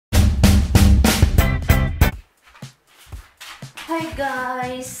Hi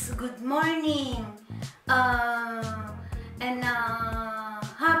guys, good morning, and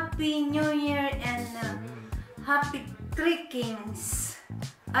Happy New Year and Happy Trekkings,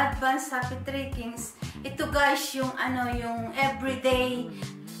 advance Happy Trekkings. Ito guys yung yung everyday,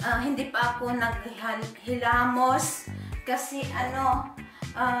 hindi pa ako naghilamos kasi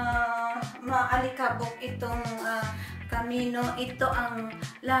maalikabok itong kamino. Ito ang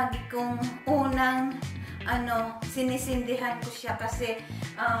lagi kong unang sinisindihan ko siya kasi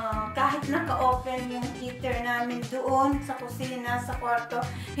kahit naka-open yung heater namin doon sa kusina, sa kwarto,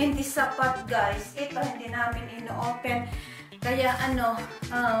 hindi sapat guys. Ito hindi namin ino-open. Kaya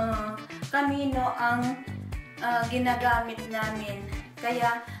kamino ang ginagamit namin.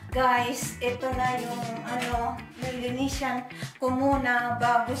 Kaya guys, ito na yung nilinisan ko muna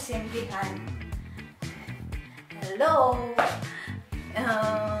bago sindihan. Hello!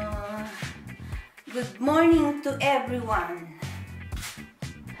 Good morning to everyone.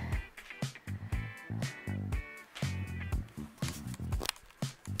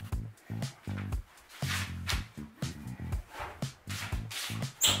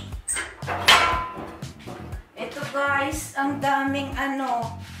 Ito guys, ang daming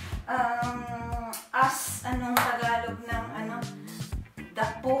anong Tagalog ng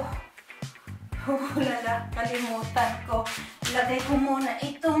dapo. Lala, kalimutan ko. Lagay ko muna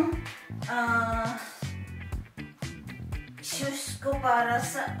itong shoes ko para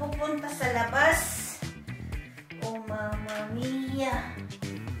sa pupunta sa labas. Oh mama mia,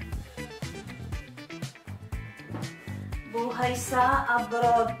 buhay sa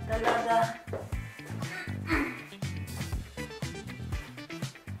abroad talaga.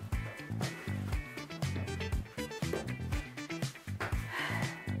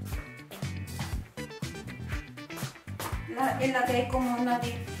 Ilagay ko muna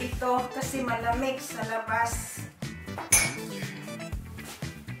dito kasi malamig sa labas.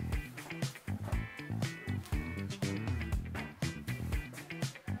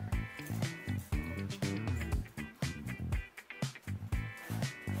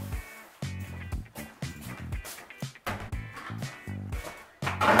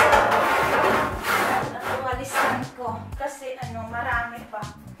 Natuwalisan ko kasi marami pa.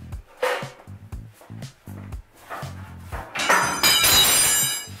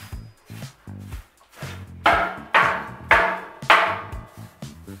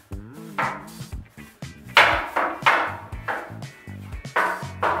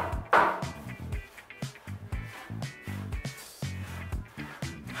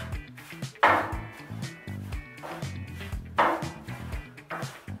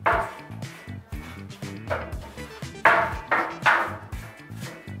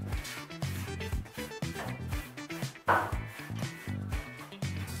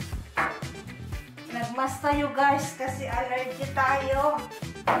 Nagmas tayo guys kasi allergy tayo.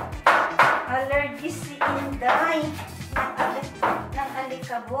 Allergy si Inday ng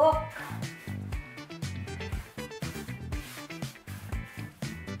alikabok.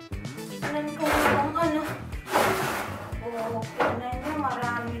 Tignan ko kung oh, tignan nyo,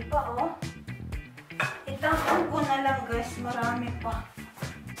 marami pa oh. Itapon ko na lang guys, marami pa.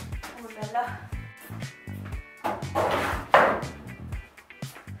 Ulala.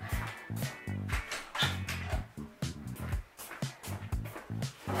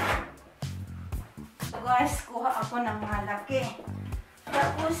 Guys, kuha ako ng malaki.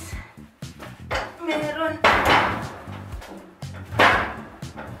 Tapos, meron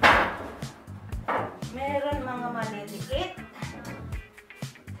mga maliliit.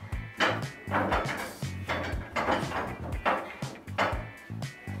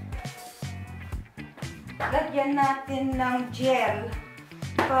 Lagyan natin ng gel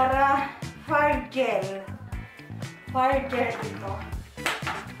para fire gel. Fire gel ito.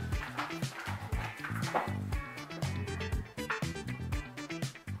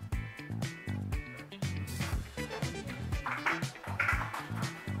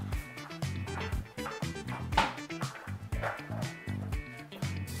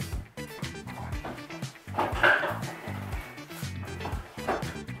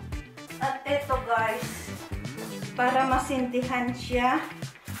 Ito guys, para masindihan siya,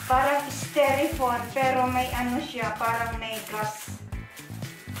 parang styrofoam pero may siya, parang may gas.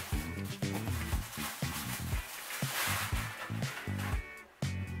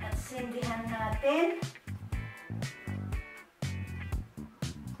 At sindihan natin.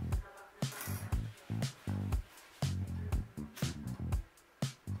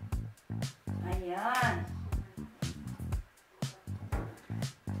 Ayan.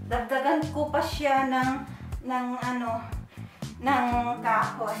 Dagdagan ko pa siya ng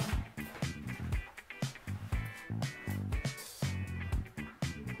kahoy.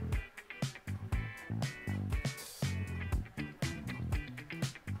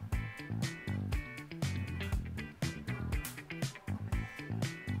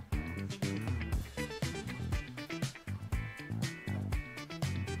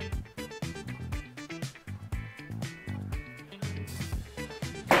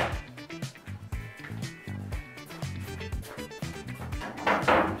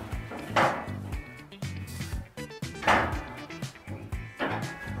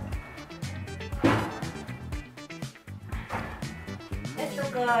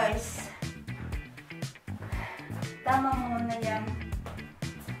 guys. Tama muna yan.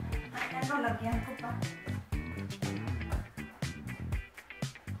 Ay, ano, lagyan ko pa.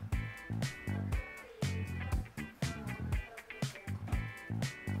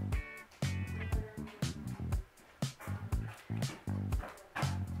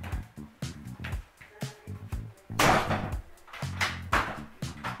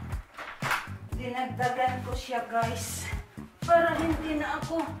 Dinagdagan ko siya guys para hindi na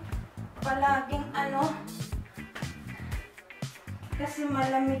ako palaging ano, kasi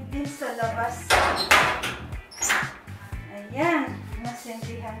malamig din sa labas. Ayan,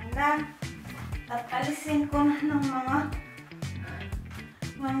 nasindihan na at alisin ko na ng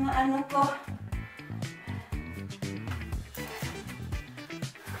mga ano ko.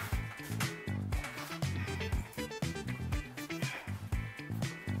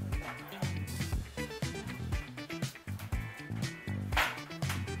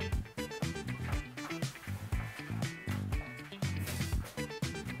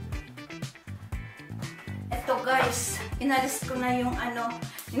 Ito guys, inalis ko na yung ano,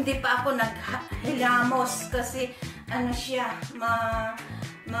 hindi pa ako naghilamos kasi ano siya,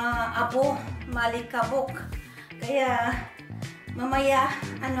 maabo, malikabok. Kaya mamaya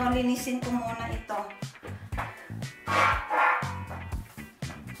ano, linisin ko muna ito.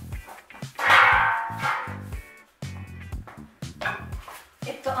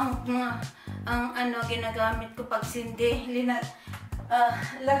 Ito ang ano ginagamit ko pag sindi.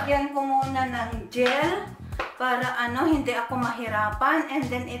 Lagyan ko muna ng gel para ano, hindi ako mahirapan. And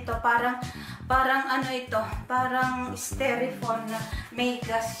then ito parang ano ito, parang styrofoam na may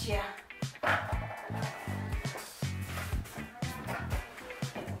gas siya.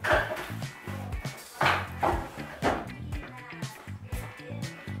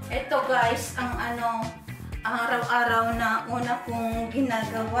 Ito guys, ang ano, araw-araw na una kong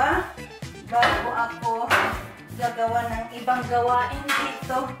ginagawa bago ako gagawa ng ibang gawain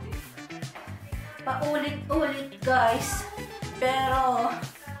dito. Paulit-ulit guys, pero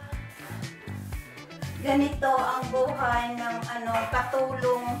ganito ang buhay ng ano,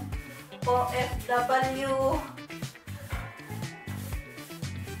 katulong OFW.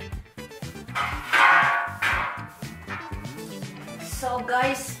 So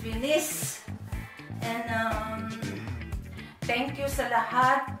guys, finish. And thank you sa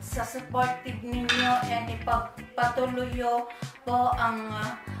lahat sa supportive ninyo, and ipagpatuloy po ang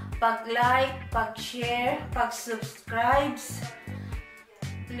pag-like, pag-share, pag-subscribe.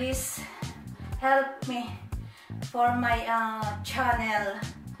 Please help me for my channel,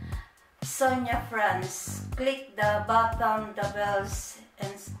 Sonia Franz. Click the button, the bells,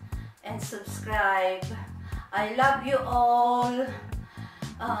 and subscribe. I love you all.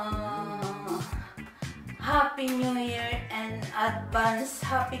 Happy New Year and advance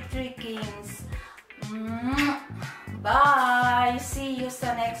Happy Three Kings. Bye! See you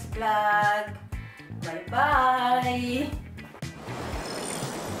sa next vlog. Bye-bye!